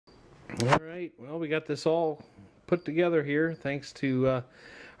Alright, well, we got this all put together here thanks to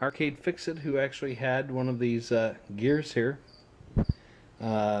Arcade Fix-It, who actually had one of these gears here.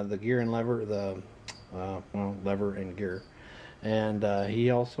 The gear and lever, well, lever and gear. And he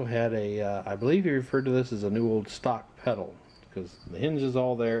also had a, I believe he referred to this as a new old stock pedal, because the hinge is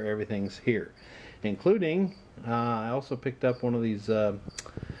all there, everything's here. Including, I also picked up one of these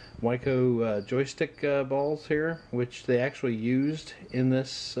Wyco joystick balls here, which they actually used in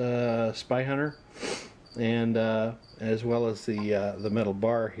this Spy Hunter, and as well as the metal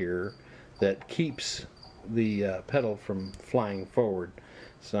bar here that keeps the pedal from flying forward.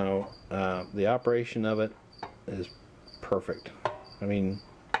 So the operation of it is perfect. I mean,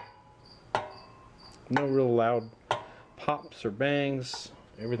 no real loud pops or bangs.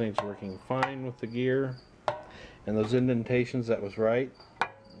 Everything's working fine with the gear, and those indentations, that was right.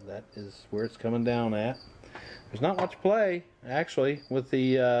 That is where it's coming down at. There's not much play actually with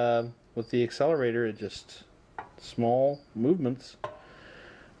the accelerator. It just small movements,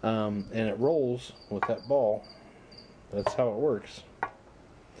 and it rolls with that ball. That's how it works.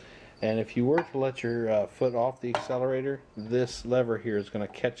 And if you were to let your foot off the accelerator, this lever here is going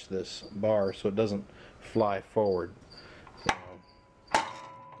to catch this bar so it doesn't fly forward.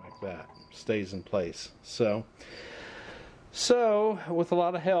 Like that, stays in place. So with a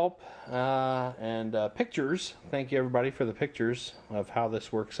lot of help and pictures, thank you everybody for the pictures of how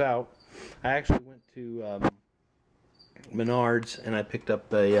this works out. I actually went to Menards and I picked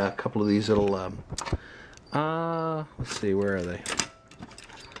up a couple of these little let's see, where are they?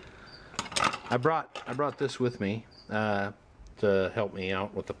 I brought this with me to help me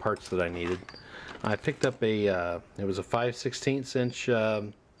out with the parts that I needed. I picked up a it was a 5/16 inch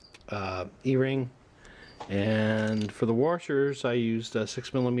E-ring, and for the washers I used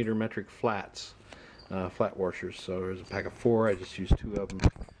 6mm metric flats, flat washers. So there's a pack of 4. I just used 2 of them,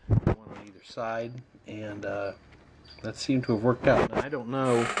 one on either side, and that seemed to have worked out. Now, I don't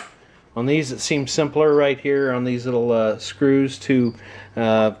know. On these, it seems simpler right here on these little screws to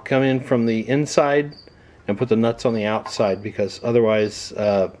come in from the inside and put the nuts on the outside, because otherwise,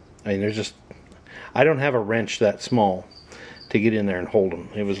 I mean, there's just, I don't have a wrench that small to get in there and hold them.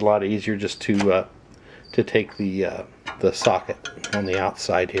 It was a lot easier just to take the socket on the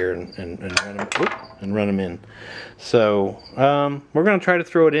outside here and run them in. So we're going to try to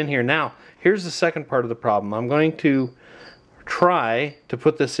throw it in here. Now, here's the second part of the problem. I'm going to try to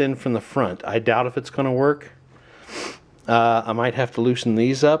put this in from the front. I doubt if it's going to work. I might have to loosen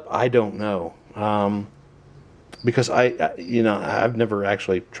these up. I don't know, because I've never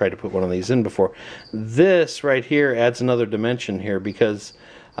actually tried to put one of these in before. This right here adds another dimension here, because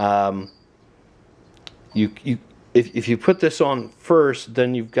if you put this on first,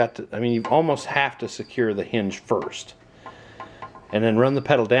 then you've got to, I mean, you almost have to secure the hinge first, and then run the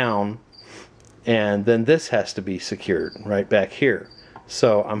pedal down. And then this has to be secured right back here.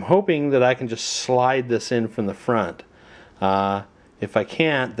 So I'm hoping that I can just slide this in from the front. If I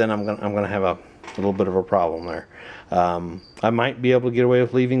can't, then I'm gonna have a little bit of a problem there. I might be able to get away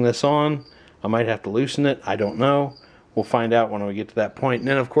with leaving this on. I might have to loosen it. I don't know. We'll find out when we get to that point. And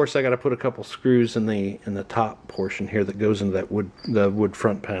then of course I got to put a couple screws in the top portion here that goes into that wood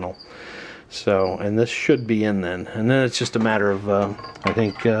front panel. So, and this should be in then, and then it's just a matter of I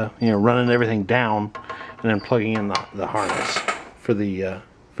think running everything down and then plugging in the harness for the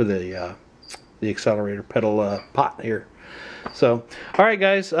accelerator pedal pot here. So, all right,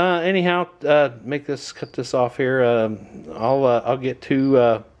 guys. Anyhow, cut this off here. I'll get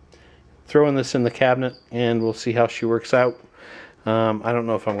to throwing this in the cabinet, and we'll see how she works out. I don't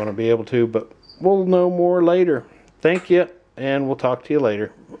know if I'm going to be able to, but we'll know more later. Thank you, and we'll talk to you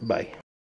later. Bye.